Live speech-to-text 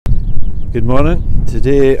Good morning.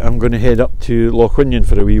 Today I'm going to head up to Loch Whinyeon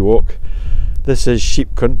for a wee walk. This is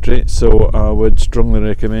sheep country, so I would strongly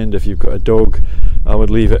recommend, if you've got a dog, I would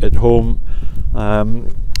leave it at home.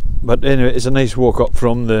 But anyway, it's a nice walk up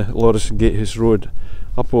from the Lorison Gatehouse Road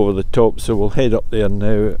up over the top, so we'll head up there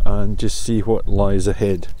now and just see what lies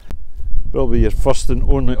ahead. Probably your first and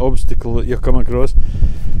only obstacle that you'll come across,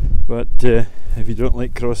 but if you don't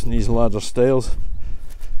like crossing these ladder stiles,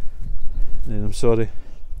 then I'm sorry,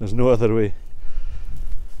 there's no other way.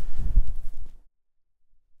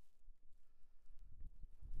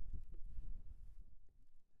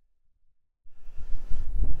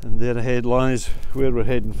 And there ahead lies where we're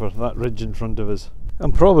heading for, that ridge in front of us.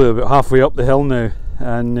 I'm probably about halfway up the hill now,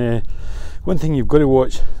 and one thing you've got to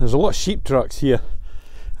watch, there's a lot of sheep tracks here,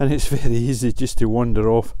 and it's very easy just to wander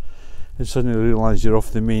off and suddenly realise you're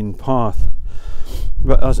off the main path.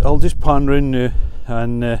 But I'll just pan round now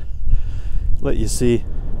and let you see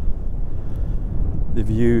the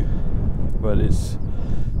view, but it's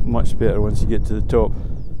much better once you get to the top.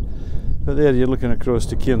 But there you're looking across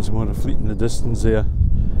to Cairnsmore, a fleet in the distance there,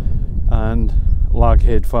 and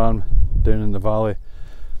Laghead Farm down in the valley,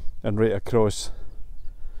 and right across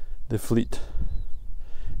the Fleet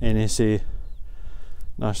NSA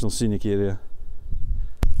National Scenic Area.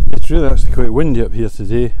 It's really actually quite windy up here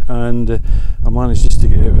today, and I managed just to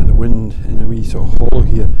get out of the wind in a wee sort of hollow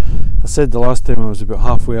here. I said the last time I was about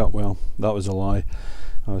halfway up. Well, that was a lie.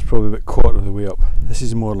 I was probably about quarter of the way up. This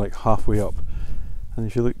is more like halfway up, and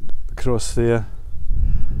if you look across there,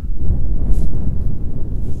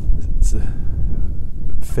 it's the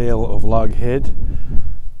fell of Laghead,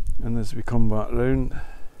 and as we come back round,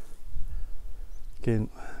 again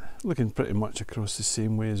looking pretty much across the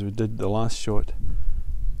same way as we did the last shot.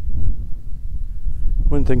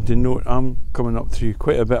 One thing to note, I'm coming up through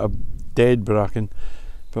quite a bit of dead bracken,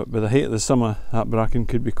 but by the height of the summer that bracken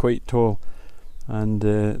could be quite tall, and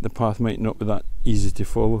the path might not be that easy to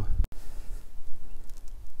follow.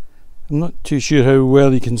 I'm not too sure how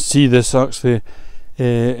well you can see this actually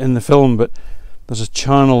in the film, but there's a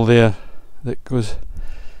channel there that goes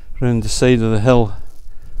round the side of the hill,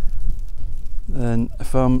 and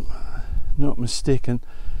if I'm not mistaken,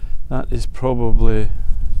 that is probably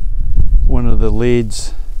one of the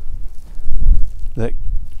lades that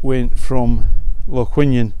went from Loch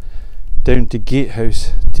Whinyeon down to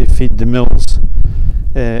Gatehouse to feed the mills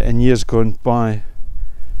in years gone by.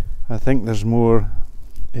 I think there's more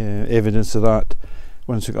evidence of that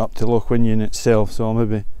once we get up to Loch Whinyeon itself, so I'll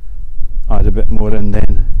maybe add a bit more in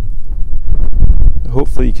then.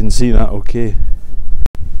 Hopefully you can see that okay.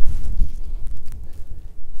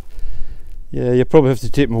 Yeah, you probably have to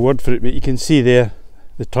take my word for it, but you can see there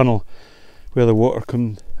the tunnel where the water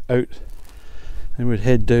comes out, and we'd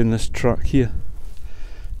head down this track here,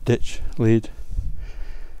 ditch, lade.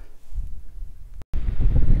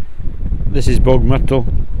 This is bog myrtle,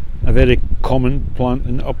 a very common plant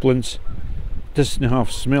in the uplands. Doesn't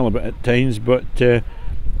half smell a bit at times, but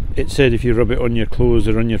it's said if you rub it on your clothes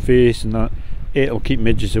or on your face and that, it'll keep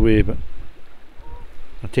midges away, but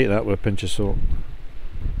I'll take that with a pinch of salt.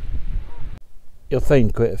 You'll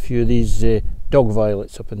find quite a few of these dog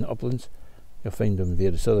violets up in the uplands. You'll find them in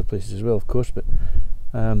various other places as well, of course, but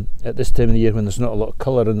at this time of the year when there's not a lot of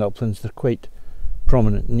colour in the uplands, they're quite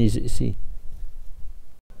prominent and easy to see.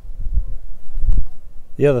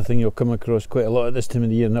 The other thing you'll come across quite a lot at this time of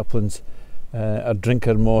the year in uplands are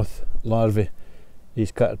drinker moth larvae.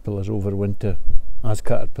 These caterpillars overwinter as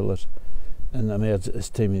caterpillars and emerge at this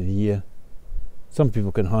time of the year. Some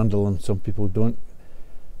people can handle them, some people don't.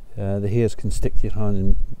 The hairs can stick to your hand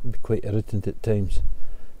and be quite irritant at times,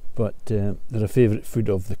 but they're a favourite food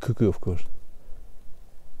of the cuckoo, of course.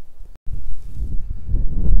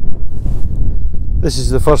 This is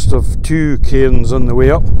the first of two cairns on the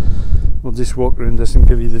way up. We'll just walk around this and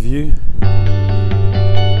give you the view.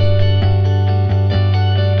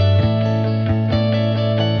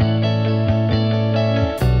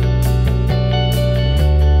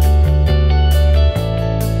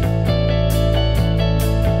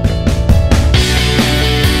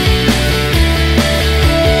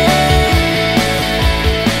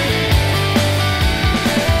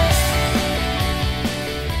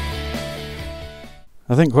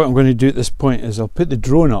 I think what I'm going to do at this point is I'll put the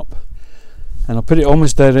drone up, and I'll put it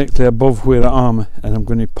almost directly above where I am, and I'm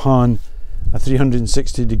going to pan a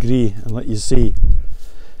 360 degree and let you see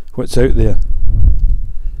what's out there.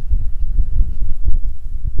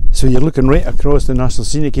 So you're looking right across the National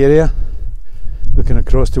Scenic Area, looking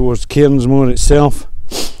across towards Cairnsmore itself,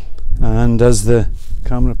 and as the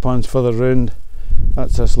camera pans further round,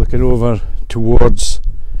 that's us looking over towards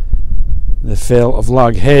the fell of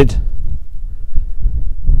Laghead,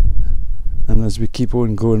 and as we keep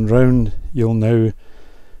on going round, you'll now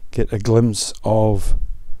get a glimpse of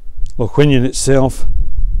Loch Whinyeon itself,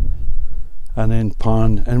 and then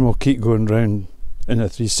pan, and we'll keep going round in a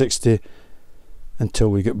 360 until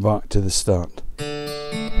we get back to the start.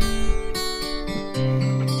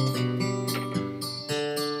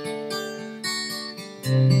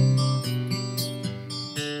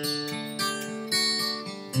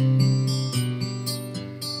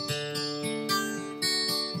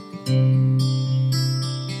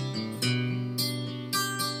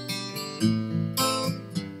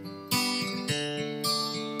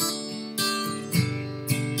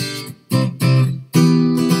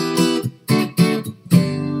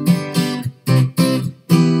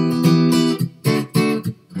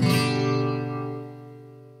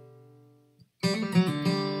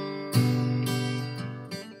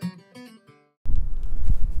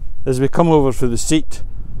 As we come over for the seat,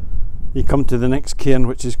 you come to the next cairn,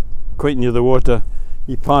 which is quite near the water.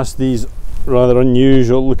 You pass these rather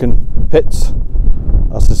unusual looking pits.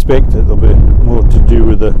 I suspect that there'll be more to do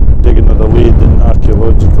with the digging of the Lade than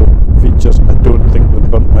archaeological features. I don't think they're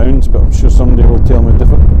burnt mounds, but I'm sure somebody will tell me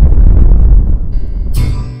different.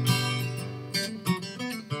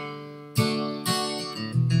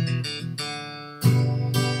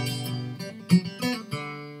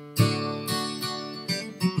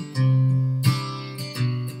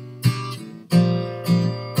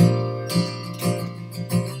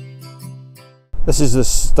 This is the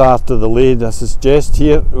start of the Lade, I suggest,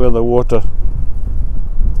 here where the water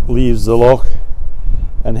leaves the loch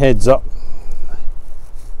and heads up.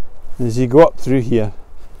 As you go up through here,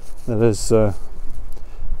 there is a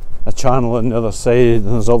channel on the other side, and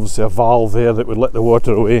there's obviously a valve there that would let the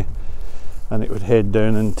water away, and it would head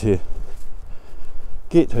down into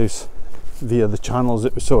Gatehouse via the channels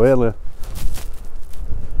that we saw earlier.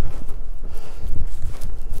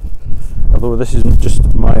 Although this is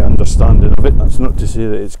just my understanding of it, that's not to say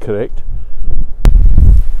that it's correct.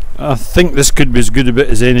 I think this could be as good a bit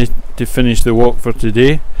as any to finish the walk for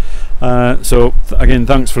today. So again,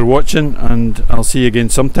 thanks for watching, and I'll see you again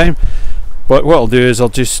sometime. But what I'll do is I'll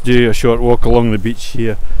just do a short walk along the beach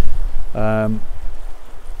here, and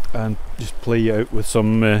just play you out with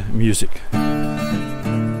some music.